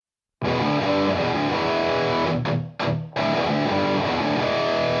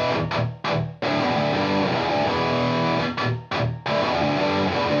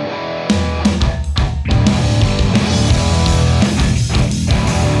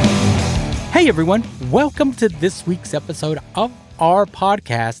Hey everyone, welcome to this week's episode of our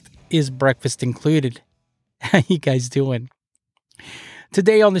podcast, Is Breakfast Included? How you guys doing?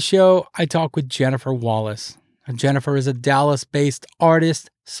 Today on the show, I talk with Jennifer Wallace. Jennifer is a Dallas-based artist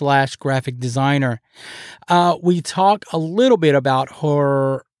 / graphic designer. We talk a little bit about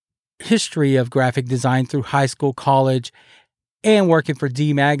her history of graphic design through high school, college, and working for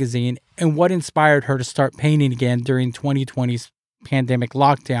D Magazine, and what inspired her to start painting again during 2020's pandemic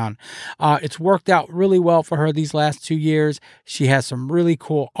lockdown. It's worked out really well for her these last 2 years. She has some really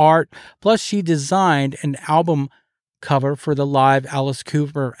cool art. Plus, she designed an album cover for the live Alice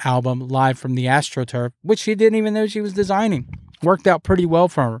Cooper album, Live from the AstroTurf, which she didn't even know she was designing. Worked out pretty well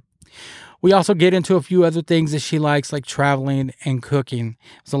for her. We also get into a few other things that she likes, like traveling and cooking.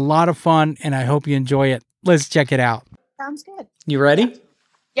 It's a lot of fun, and I hope you enjoy it. Let's check it out. Sounds good. You ready?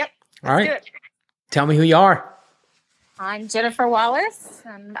 Yep. All right. Tell me who you are. I'm Jennifer Wallace,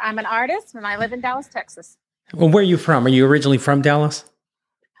 and I'm an artist, and I live in Dallas, Texas. Well, where are you from? Are you originally from Dallas?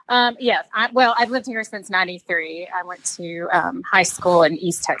 Yes. I've lived here since '93. I went to high school in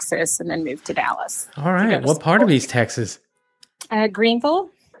East Texas, and then moved to Dallas. All right. What part of East Texas? Greenville.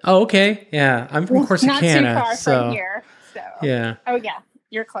 Oh, okay. Yeah, I'm from Corsicana. Not too far from here. So. Yeah. Oh, yeah.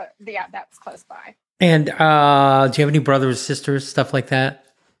 You're close. Yeah, that's close by. And do you have any brothers, sisters, stuff like that?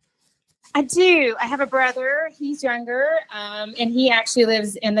 I do. I have a brother. He's younger, and he actually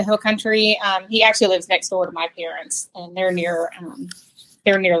lives in the Hill Country. He actually lives next door to my parents, and they're near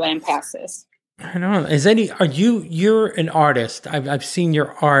Lampasas. I don't know. You're an artist. I've seen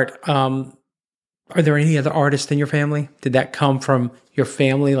your art. Are there any other artists in your family? Did that come from your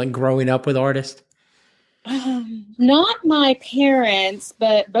family, like growing up with artists? Not my parents,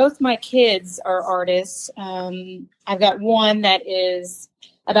 but both my kids are artists. I've got one that is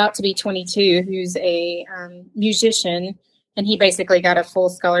about to be 22, who's a musician, and he basically got a full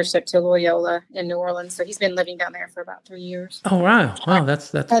scholarship to Loyola in New Orleans. So he's been living down there for about 3 years. Oh wow,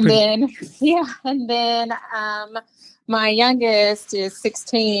 that's and pretty... then my youngest is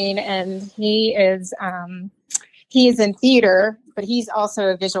 16, and he is in theater, but he's also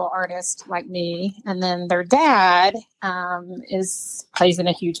a visual artist like me. And then their dad plays in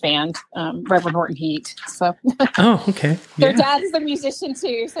a huge band, Reverend Horton Heat. So oh, okay. Their dad is a musician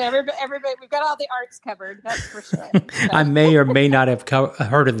too. So everybody, we've got all the arts covered. That's for sure. So. I may or may not have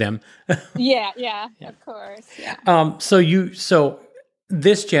heard of them. Yeah, of course. Yeah. So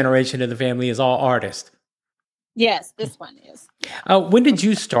this generation of the family is all artists. Yes, this one is. When did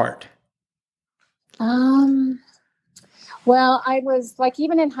you start? Well, I was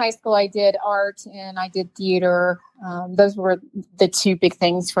even in high school, I did art and I did theater. Those were the two big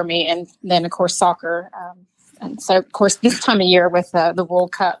things for me. And then, of course, soccer. And so, of course, this time of year with the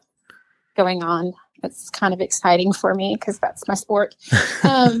World Cup going on, it's kind of exciting for me because that's my sport.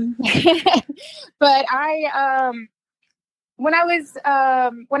 But when I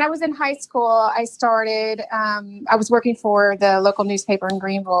was in high school, I started, I was working for the local newspaper in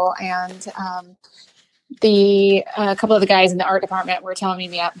Greenville, and a couple of the guys in the art department were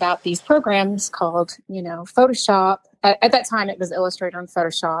telling me about these programs called, Photoshop. At that time, it was Illustrator and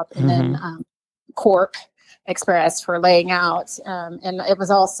Photoshop, and then Corp Express for laying out. And it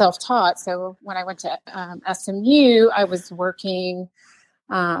was all self-taught. So when I went to SMU, I was working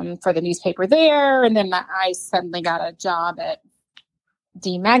for the newspaper there. And then I suddenly got a job at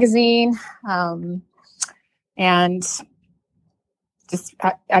D Magazine. And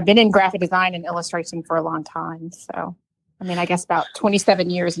I've been in graphic design and illustration for a long time. So, I guess about 27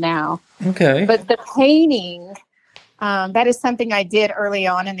 years now. Okay. But the painting, that is something I did early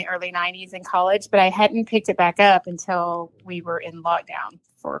on in the early 90s in college, but I hadn't picked it back up until we were in lockdown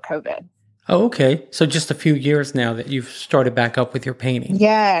for COVID. Oh, okay. So just a few years now that you've started back up with your painting.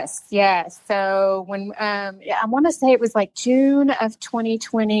 Yes. So when, I want to say it was like June of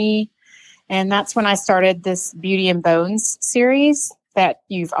 2020. And that's when I started this Beauty and Bones series that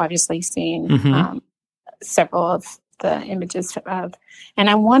you've obviously seen several of the images of. And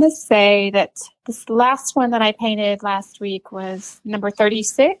I want to say that this last one that I painted last week was number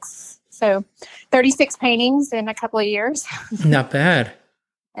 36. So 36 paintings in a couple of years. Not bad.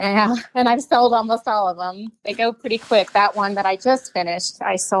 Yeah, and I've sold almost all of them. They go pretty quick. That one that I just finished,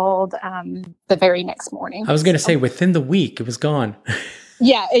 I sold the very next morning. I was going to say within the week, it was gone.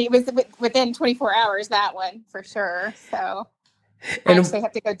 Yeah, it was within 24 hours, that one, for sure. So I actually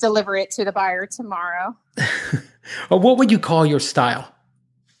have to go deliver it to the buyer tomorrow. What would you call your style?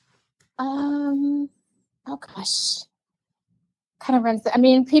 Oh, gosh. Kind of runs.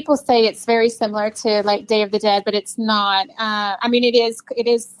 People say it's very similar to like Day of the Dead, but it's not. It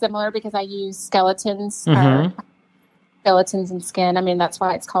is similar because I use skeletons skeletons and skin. I mean, that's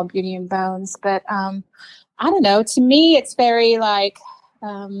why it's called Beauty and Bones. But I don't know. To me, it's very like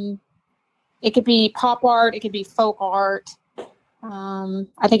it could be pop art, it could be folk art.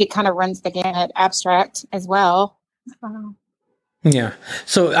 I think it kind of runs the gamut, abstract as well. Yeah.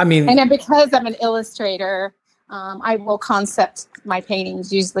 So, I mean, and then because I'm an illustrator, I will concept my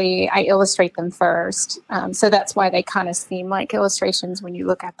paintings. Usually I illustrate them first. So that's why they kind of seem like illustrations when you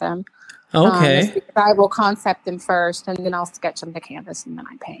look at them. okay. I will concept them first and then I'll sketch them to canvas and then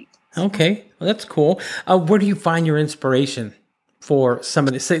I paint. Okay. Well, that's cool. Where do you find your inspiration for some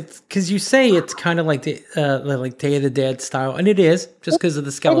of this? Because you say it's kind of like the like Day of the Dead style, and it is just because of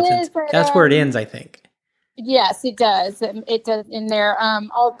the skeletons. That's where it ends, I think. Yes, it does. It does in there.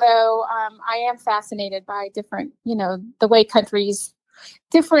 Although I am fascinated by different, the way countries,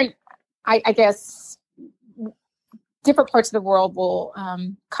 different, I guess, different parts of the world will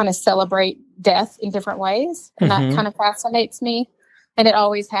kind of celebrate death in different ways. And that kind of fascinates me. And it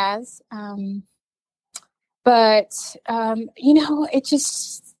always has. But it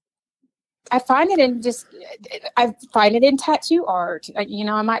just, I find it in tattoo art.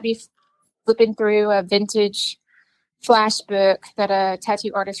 I might be flipping through a vintage flash book that a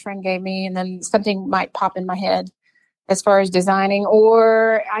tattoo artist friend gave me, and then something might pop in my head as far as designing.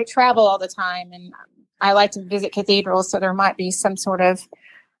 Or I travel all the time and I like to visit cathedrals, so there might be some sort of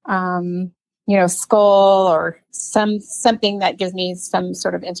skull or something that gives me some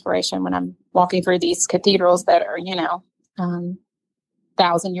sort of inspiration when I'm walking through these cathedrals that are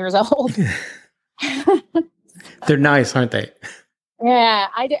 1,000 years old. They're nice, aren't they? Yeah,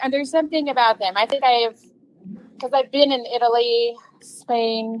 there's something about them. I think because I've been in Italy,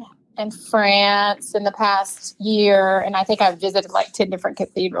 Spain, and France in the past year, and I think I've visited like 10 different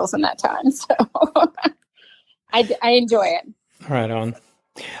cathedrals in that time. So I enjoy it. Right on.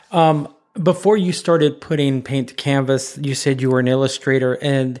 Before you started putting paint to canvas, you said you were an illustrator,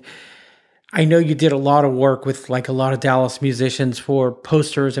 and I know you did a lot of work with like a lot of Dallas musicians for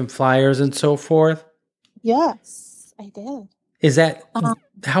posters and flyers and so forth. Yes, I did. Is that,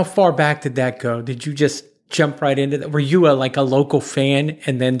 how far back did that go? Did you just jump right into that? Were you a local fan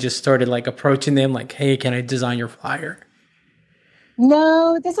and then just started like approaching them like, hey, can I design your flyer?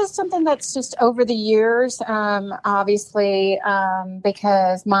 No, this is something that's just over the years. Obviously,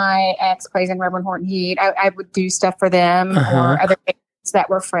 because my ex plays in Reverend Horton Heat, I would do stuff for them or other bands that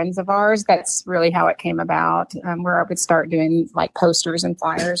were friends of ours. That's really how it came about, where I would start doing like posters and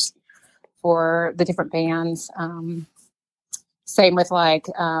flyers for the different bands. Same with like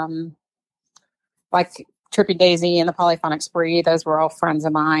Trippy Daisy and the Polyphonic Spree. Those were all friends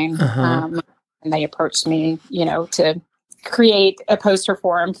of mine. And they approached me, to create a poster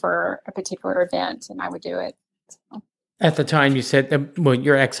for them for a particular event, and I would do it. So. At the time you said,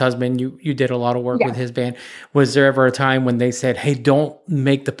 your ex-husband, you did a lot of work with his band. Was there ever a time when they said, hey, don't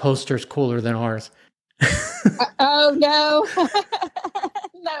make the posters cooler than ours? Oh, no.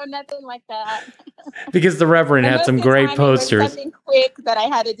 No, nothing like that. Because the Reverend had some great posters. It was something quick that I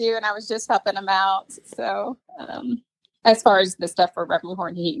had to do, and I was just helping him out. So, as far as the stuff for Reverend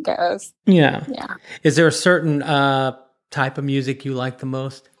Horton Heat goes. Yeah. Is there a certain type of music you like the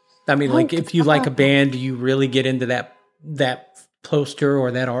most? I mean, if you like a band, do you really get into that poster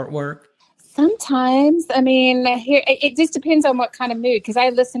or that artwork? Sometimes. I mean, it just depends on what kind of mood, because I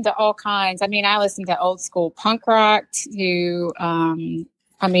listen to all kinds. I mean, I listen to old school punk rock to,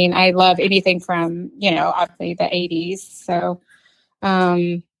 I love anything from, obviously the 80s. So,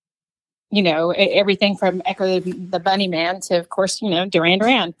 everything from Echo the Bunnyman to, of course, Duran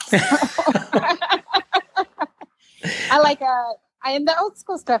Duran. I like and the old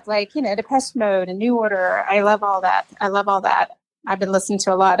school stuff like, Depeche Mode and New Order. I love all that. I've been listening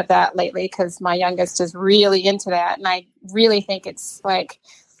to a lot of that lately because my youngest is really into that. And I really think it's like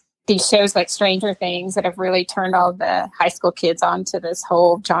these shows like Stranger Things that have really turned all the high school kids onto this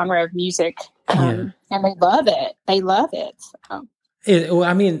whole genre of music. And they love it. So.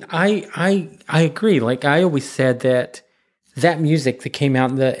 I agree. Like I always said that music that came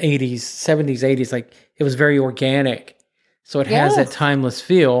out in the 80s, 70s, 80s, like it was very organic. So it has that timeless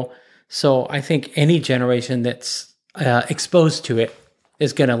feel. So I think any generation that's exposed to it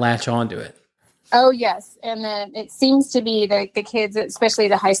is going to latch onto it. Oh, yes. And then it seems to be the kids, especially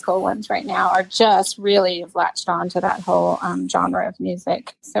the high school ones right now, are just really latched on to that whole genre of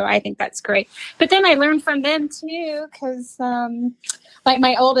music. So I think that's great. But then I learned from them, too, because like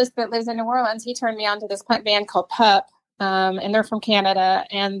my oldest that lives in New Orleans, he turned me on to this punk band called Pup. And they're from Canada,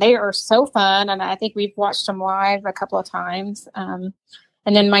 and they are so fun. And I think we've watched them live a couple of times. And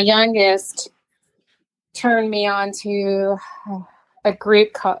then my youngest turned me on to a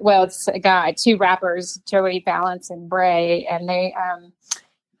group called, well, it's a guy, two rappers, Joey Valance and Bray, and they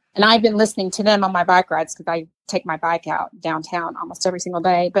and I've been listening to them on my bike rides because I take my bike out downtown almost every single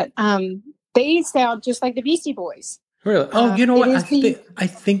day. But they sound just like the Beastie Boys. Really? Oh, you know what? I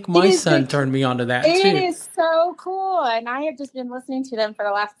think my son turned me onto that too. It is so cool, and I have just been listening to them for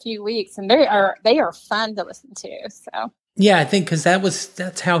the last few weeks, and they are fun to listen to. So yeah, I think because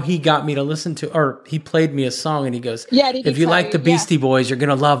that's how he got me to listen to, or he played me a song, and he goes, "Yeah, if you like the Beastie Boys, you're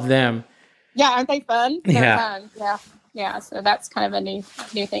gonna love them." Yeah, aren't they fun? They're fun. Yeah. Yeah, so that's kind of a new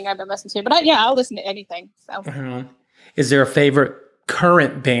thing I've been listening to. But I'll listen to anything. So, is there a favorite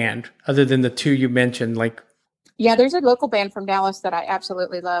current band other than the two you mentioned? Like, yeah, there's a local band from Dallas that I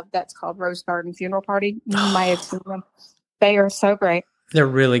absolutely love. That's called Rose Garden Funeral Party. You might have seen them. They are so great. They're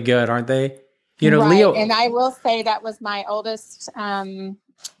really good, aren't they? You know, right. Leo. And I will say that was my oldest.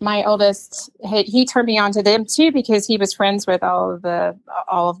 He turned me on to them too because he was friends with all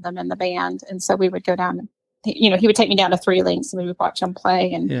of them in the band, and so we would go down. He would take me down to Three Links and we would watch them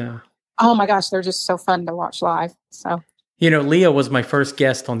play. And oh my gosh, they're just so fun to watch live. So, Leah was my first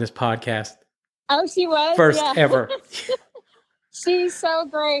guest on this podcast. Oh, she was? First ever. She's so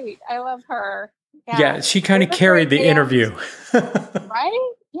great. I love her. Yeah, she kind of carried the interview.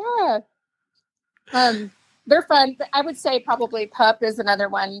 Right? Yeah. They're fun. I would say probably Pup is another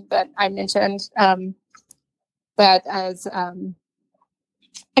one that I mentioned. That as I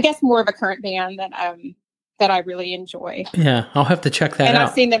guess more of a current band that I really enjoy. Yeah, I'll have to check that out. And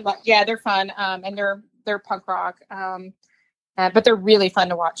I've seen them. Yeah, they're fun. And they're punk rock. But they're really fun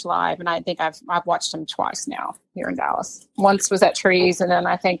to watch live. And I think I've watched them twice now here in Dallas. Once was at Trees, and then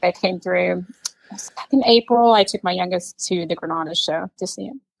I think they came through back in April. I took my youngest to the Granada show to see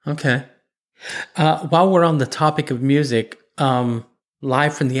him. Okay. While we're on the topic of music,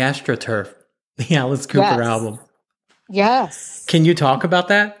 Live from the AstroTurf, the Alice Cooper album. Yes. Can you talk about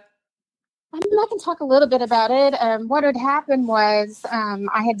that? I can talk a little bit about it. What had happened was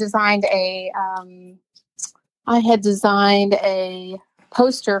I had designed a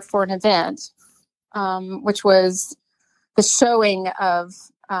poster for an event, which was the showing of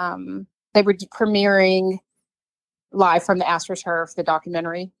they were premiering Live from the AstroTurf, the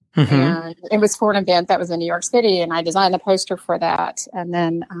documentary. Mm-hmm. And it was for an event that was in New York City, and I designed a poster for that. And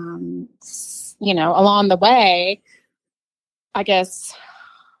then, along the way, I guess,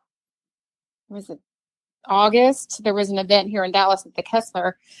 was it August? There was an event here in Dallas at the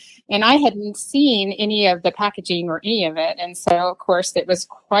Kessler, and I hadn't seen any of the packaging or any of it. And so, of course, it was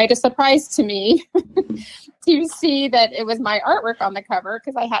quite a surprise to me to see that it was my artwork on the cover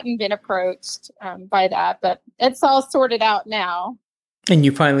because I hadn't been approached by that. But it's all sorted out now. And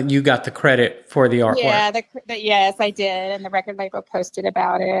you got the credit for the artwork. Yeah, yes, I did. And the record label posted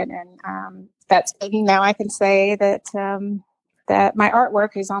about it. And now I can say that that my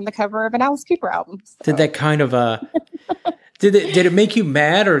artwork is on the cover of an Alice Cooper album. So. Did that kind of did it make you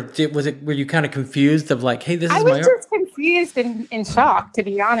mad, or were you kind of confused of like, hey, this is my art? I was just confused and in shock, to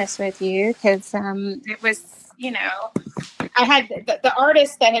be honest with you, because it was, I had the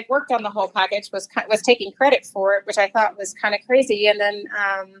artist that had worked on the whole package was taking credit for it, which I thought was kind of crazy. And then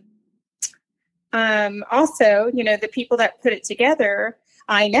also, the people that put it together,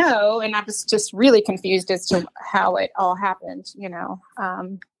 I know, and I was just really confused as to how it all happened,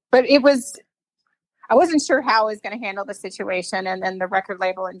 but I wasn't sure how I was going to handle the situation. And then the record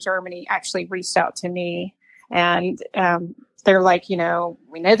label in Germany actually reached out to me, and they're like, we know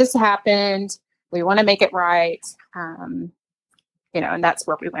this happened. We want to make it right. And that's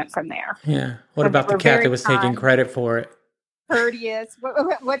where we went from there. Yeah. What about the cat that was taking credit for it? Courteous.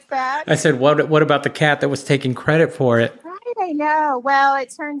 What's that? I said, what about the cat that was taking credit for it? Right, I know. Well,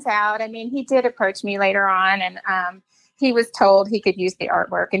 it turns out, he did approach me later on, and he was told he could use the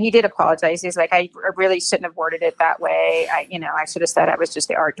artwork, and he did apologize. He's like, I really shouldn't have worded it that way. I should have said I was just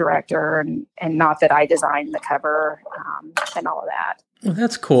the art director and not that I designed the cover and all of that. Well,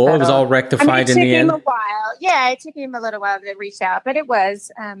 that's cool. So, it was all rectified in the end. It took him a while. Yeah, it took him a little while to reach out, but it was,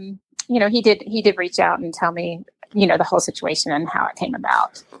 he did reach out and tell me, the whole situation and how it came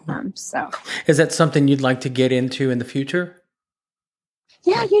about. So, is that something you'd like to get into in the future?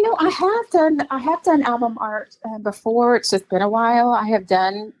 Yeah, I have done album art before. It's just been a while. I have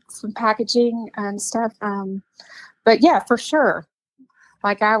done some packaging and stuff. But yeah, for sure.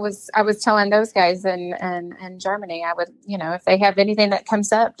 Like I was telling those guys in Germany, I would, if they have anything that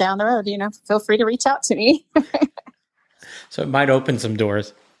comes up down the road, feel free to reach out to me. So it might open some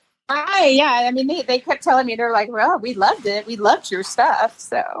doors. They kept telling me, they're like, well, we loved it. We loved your stuff.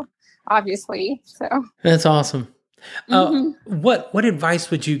 So obviously, that's awesome. What advice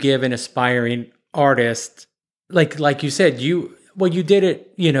would you give an aspiring artist? Like you said, well, you did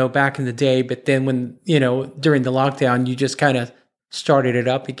it, you know, back in the day, but then when, you know, during the lockdown, you just kind of started it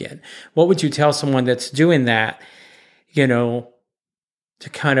up again. What would you tell someone that's doing that, you know, to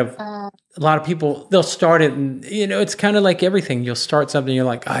kind of, a lot of people, they'll start it and, you know, it's kind of like everything. You'll start something, you're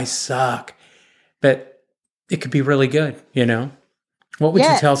like, I suck, but it could be really good, you know? What would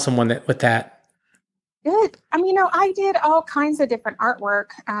you tell someone that with that? Good. I mean, you know, I did all kinds of different artwork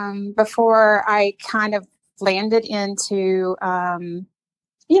before I kind of landed into,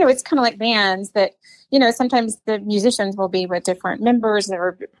 you know, it's kind of like bands that, you know, sometimes the musicians will be with different members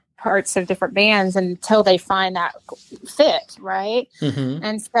or parts of different bands until they find that fit, right? Mm-hmm.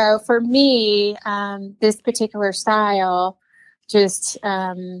 And so for me, this particular style just,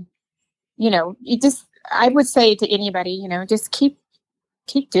 you know, I would say to anybody, you know, just keep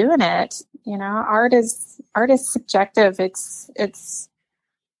doing it. You know, art is subjective. It's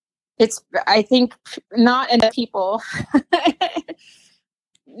I think not enough people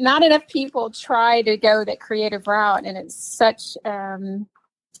try to go that creative route. And it's such,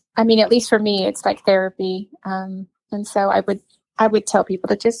 I mean, at least for me, it's like therapy. And so I would tell people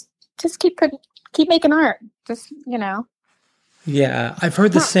to just keep making art. Just, you know. Yeah. I've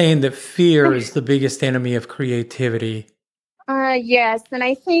heard the saying that fear is the biggest enemy of creativity. Yes. And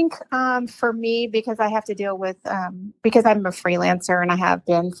I think, for me, because I have to deal with, because I'm a freelancer and I have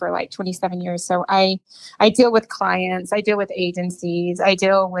been for like 27 years. So I deal with clients, I deal with agencies, I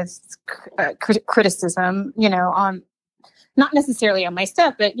deal with criticism, you know, on not necessarily on my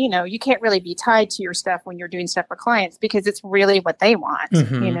stuff, but you know, you can't really be tied to your stuff when you're doing stuff for clients because it's really what they want,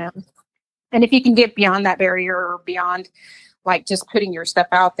 mm-hmm. you know? And if you can get beyond that barrier or beyond like just putting your stuff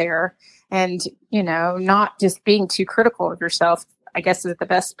out there, and, you know, not just being too critical of yourself, I guess is the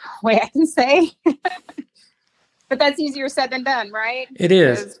best way I can say. But that's easier said than done, right? It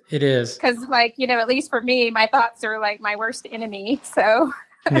is. Because, like, you know, at least for me, my thoughts are like my worst enemy. So,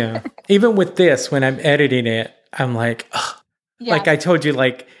 yeah. Even with this, when I'm editing it, I'm like, ugh. Yeah. Like I told you,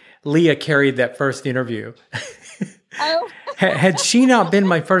 like Leah carried that first interview. Oh. Had she not been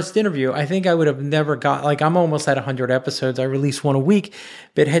my first interview, I think I would have never got, like, I'm almost at 100 episodes. I release one a week.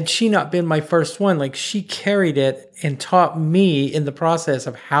 But had she not been my first one, like, she carried it and taught me in the process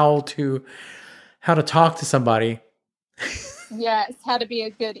of how to talk to somebody. Yes, how to be a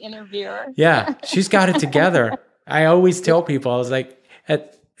good interviewer. Yeah, she's got it together. I always tell people, I was like,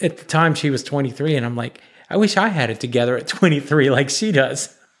 at the time she was 23, and I'm like, I wish I had it together at 23 like she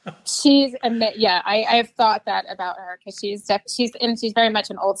does. She's I've thought that about her because she's very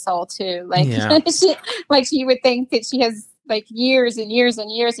much an old soul too. Like she would think that she has like years and years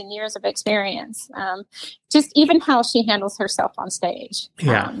and years and years of experience. Just even how she handles herself on stage.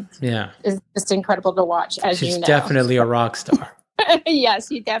 Is just incredible to watch. As she's you know, definitely a rock star. Yeah,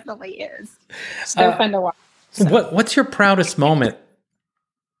 she definitely is. So fun to watch. So. What's your proudest moment?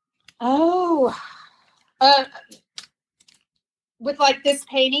 Oh. With like this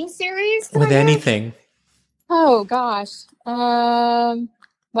painting series? With anything. Oh gosh.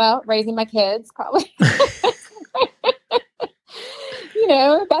 Well, raising my kids probably. You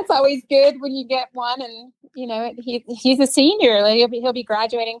know, that's always good when you get one, and you know, he's a senior. Like, he'll be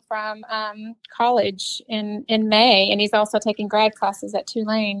graduating from college in May, and he's also taking grad classes at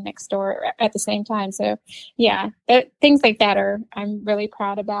Tulane next door at the same time. So yeah, things like that I'm really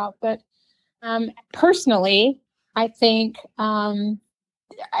proud about. But personally, I think for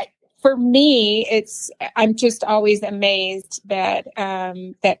me, I'm just always amazed that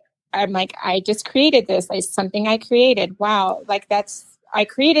that I'm like, I just created this. It's something I created. Wow, like I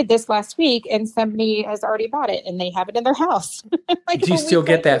created this last week, and somebody has already bought it, and they have it in their house. Like, do you still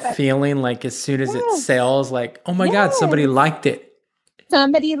get that feeling, like as soon as it sells, like, oh my God, somebody liked it.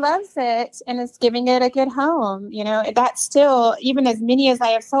 Somebody loves it and is giving it a good home. You know, that's still, even as many as I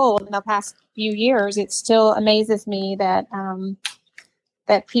have sold in the past few years, it still amazes me that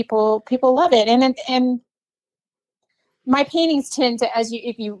that people love it. And my paintings tend to,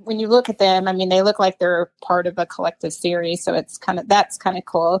 when you look at them, I mean, they look like they're part of a collective series. So that's kind of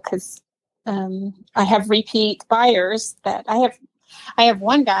cool because I have repeat buyers that I have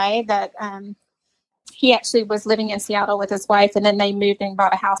one guy that he actually was living in Seattle with his wife, and then they moved and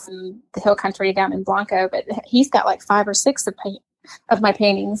bought a house in the hill country down in Blanco. But he's got like 5 or 6 of my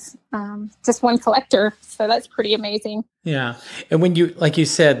paintings, just one collector. So that's pretty amazing. Yeah. And when you, like you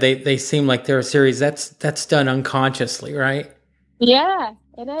said, they seem like they're a series that's done unconsciously, right? Yeah,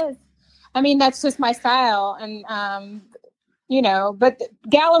 it is. I mean, that's just my style. And, you know, but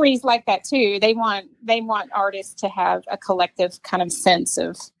galleries like that too. They want artists to have a collective kind of sense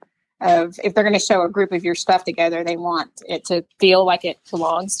of if they're going to show a group of your stuff together, they want it to feel like it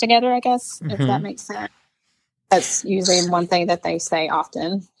belongs together, I guess, if that makes sense. That's usually one thing that they say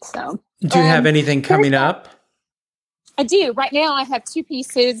often. So, do you have anything coming up? I do. Right now, I have 2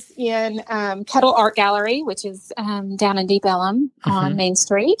 pieces in Kettle Art Gallery, which is down in Deep Ellum on Main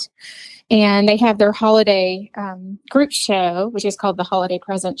Street. And they have their holiday group show, which is called the Holiday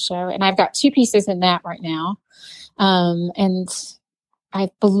Present Show. And I've got 2 pieces in that right now. And I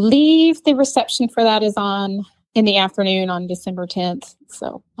believe the reception for that is in the afternoon on December 10th.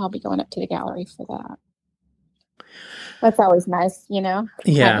 So I'll be going up to the gallery for that. That's always nice,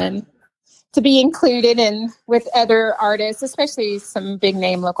 Yeah. To be included in with other artists, especially some big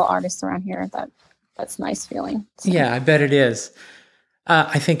name local artists around here. That's a nice feeling. So. Yeah, I bet it is.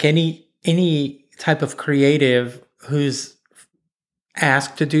 I think any type of creative who's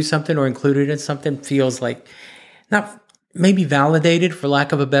asked to do something or included in something feels like not maybe validated, for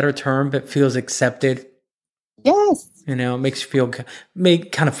lack of a better term, but feels accepted. Yes. Makes you feel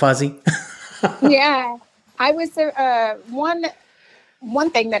kind of fuzzy. Yeah. I was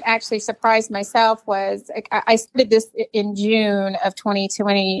one thing that actually surprised myself was I started this in June of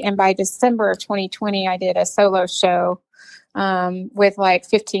 2020, and by December of 2020, I did a solo show with like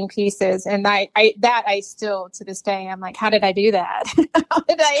 15 pieces, and I still to this day I'm like, how did I do that?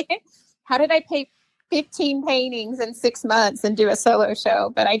 how did I paint 15 paintings in 6 months and do a solo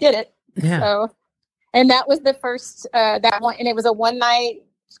show? But I did it. Yeah. So, and that was the first that one, and it was a one night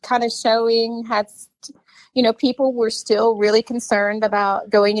kind of showing. People were still really concerned about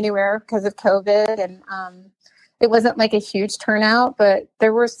going anywhere because of COVID, and it wasn't like a huge turnout, but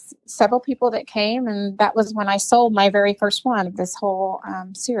there were several people that came, and that was when I sold my very first one of this whole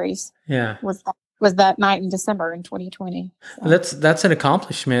series. Yeah, was that night in December in 2020. So. That's an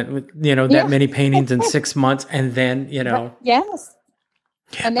accomplishment. That many paintings in 6 months, and then yes.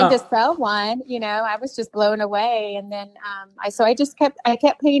 And then to sell one, I was just blown away. And then I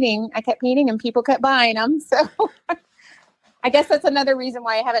kept painting, and people kept buying them. So I guess that's another reason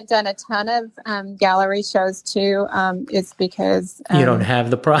why I haven't done a ton of gallery shows too, is because you don't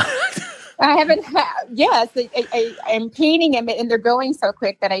have the product. I haven't yes, I'm painting them, and they're going so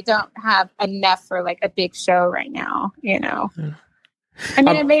quick that I don't have enough for like a big show right now, I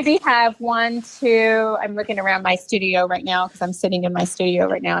mean, I maybe have 1, 2. I'm looking around my studio right now because I'm sitting in my studio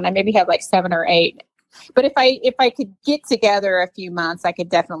right now, and I maybe have like 7 or 8. But if I could get together a few months, I could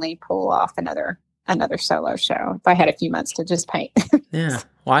definitely pull off another solo show if I had a few months to just paint. Yeah,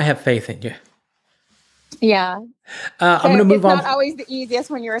 well, I have faith in you. Yeah, I'm going to move on. It's not always the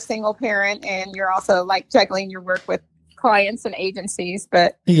easiest when you're a single parent and you're also like juggling your work with clients and agencies,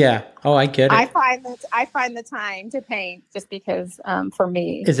 but yeah, I get it. I find the time to paint just because for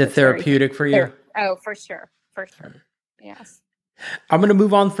me, is it therapeutic for you? Oh, for sure, yes. I'm going to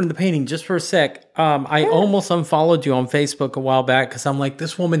move on from the painting just for a sec. I almost unfollowed you on Facebook a while back because I'm like,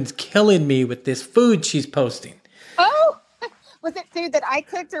 this woman's killing me with this food she's posting. Oh, was it food that I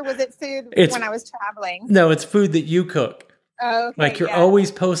cooked, or was it food when I was traveling? No, it's food that you cook. Oh, okay, like you're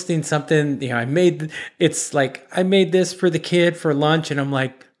always posting something. I made this for the kid for lunch, and I'm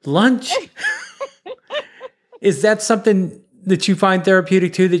like, lunch? Is that something that you find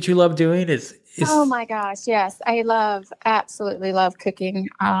therapeutic too? That you love doing? Oh my gosh, yes, I absolutely love cooking.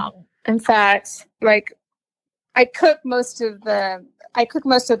 In fact, like I cook most of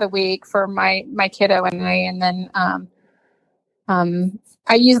the week for my kiddo and I, and then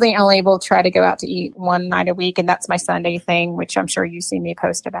I usually only will try to go out to eat one night a week, and that's my Sunday thing, which I'm sure you see me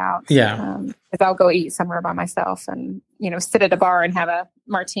post about. Yeah. Because I'll go eat somewhere by myself and, sit at a bar and have a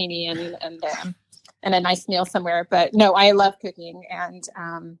martini and a nice meal somewhere. But no, I love cooking. And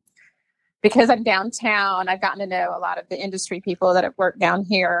because I'm downtown, I've gotten to know a lot of the industry people that have worked down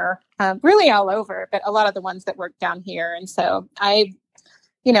here, really all over, but a lot of the ones that work down here. And so I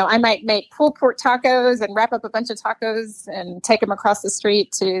might make pulled pork tacos and wrap up a bunch of tacos and take them across the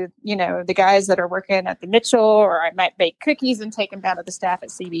street to, the guys that are working at the Mitchell, or I might bake cookies and take them down to the staff at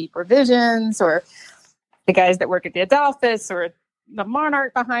CB Provisions, or the guys that work at the Adolphus, or the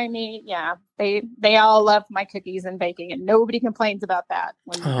Monarch behind me. Yeah, they all love my cookies and baking, and nobody complains about that.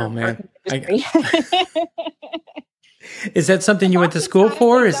 Oh, man. Is that something you went to school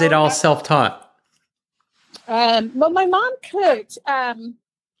for, or is it all self-taught? Well, my mom cooked.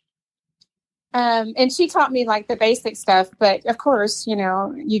 And she taught me like the basic stuff, but of course, you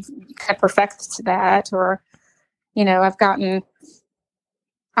can perfect that, or,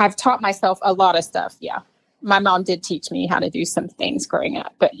 I've taught myself a lot of stuff. Yeah. My mom did teach me how to do some things growing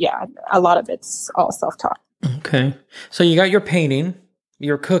up, but yeah, a lot of it's all self-taught. Okay. So you got your painting,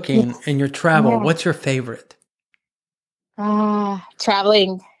 your cooking, yes. and your travel. Yeah. What's your favorite?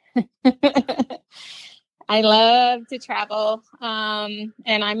 Traveling. I love to travel. And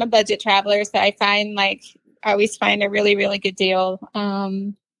I'm a budget traveler. So I find like I always find a really, really good deal.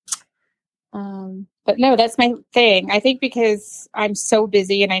 But no, that's my thing. I think because I'm so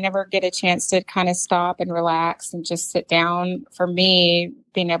busy and I never get a chance to kind of stop and relax and just sit down. For me,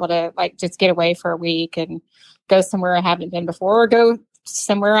 being able to like just get away for a week and go somewhere I haven't been before, or go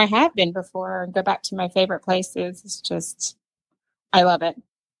somewhere I have been before, and go back to my favorite places. It's just, I love it.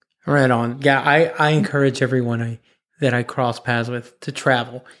 Right on. Yeah, I encourage everyone that I cross paths with to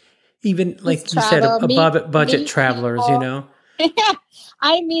travel. Even like Just you said, travel, above budget meet travelers, you people. know? Yeah.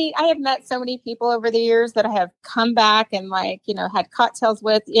 I have met so many people over the years that I have come back and like, had cocktails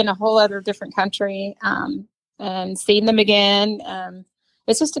with in a whole other different country, and seen them again.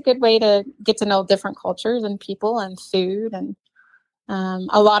 It's just a good way to get to know different cultures and people and food. And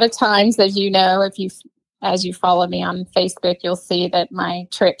a lot of times, as you know, as you follow me on Facebook, you'll see that my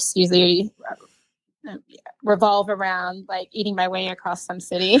trips usually revolve around like eating my way across some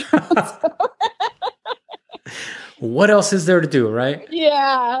city. What else is there to do, right?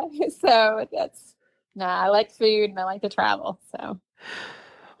 Yeah. So I like food and I like to travel. So.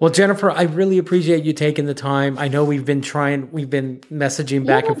 Well, Jennifer, I really appreciate you taking the time. I know we've been messaging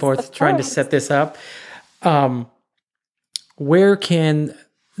back and forth, trying to set this up. Where can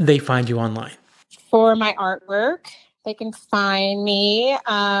they find you online? For my artwork, they can find me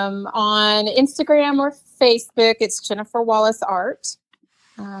on Instagram or Facebook. It's Jennifer Wallace Art.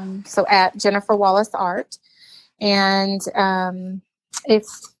 So at Jennifer Wallace Art. And if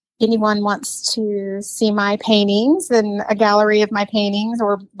anyone wants to see my paintings and a gallery of my paintings,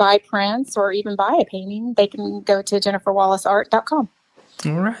 or buy prints, or even buy a painting, they can go to jenniferwallaceart.com.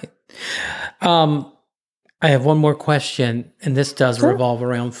 All right. I have one more question, and this does revolve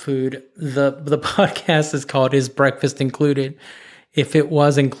around food. The podcast is called Is Breakfast Included? If it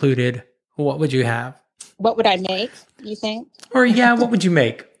was included, what would you have? What would I make, you think? Or yeah, what would you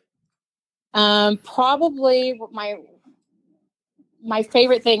make? Probably my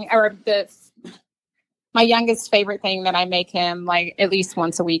favorite thing, or my youngest favorite thing that I make him like at least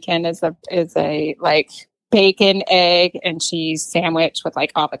once a weekend is a like bacon, egg, and cheese sandwich with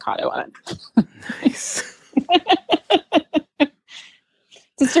like avocado on it. Nice.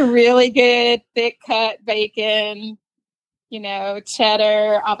 Just a really good thick cut bacon,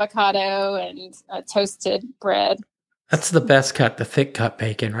 cheddar, avocado, and toasted bread. That's the best cut, the thick cut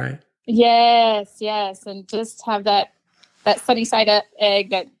bacon, right? Yes. And just have that sunny side up egg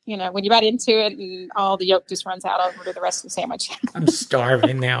that, when you bite into it and all the yolk just runs out over to the rest of the sandwich. I'm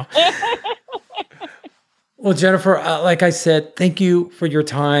starving now. Well, Jennifer, like I said, thank you for your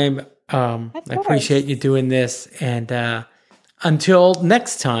time. I appreciate you doing this. And until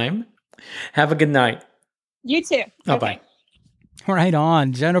next time, have a good night. You too. Bye-bye. Right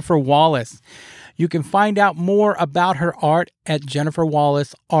on. Jennifer Wallace. You can find out more about her art at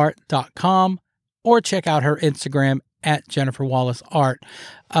jenniferwallaceart.com, or check out her Instagram at Jennifer Wallace Art.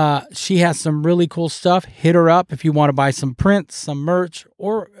 She has some really cool stuff. Hit her up if you want to buy some prints, some merch,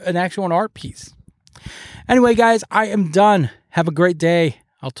 or an actual art piece. Anyway, guys, I am done. Have a great day.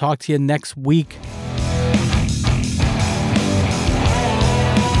 I'll talk to you next week.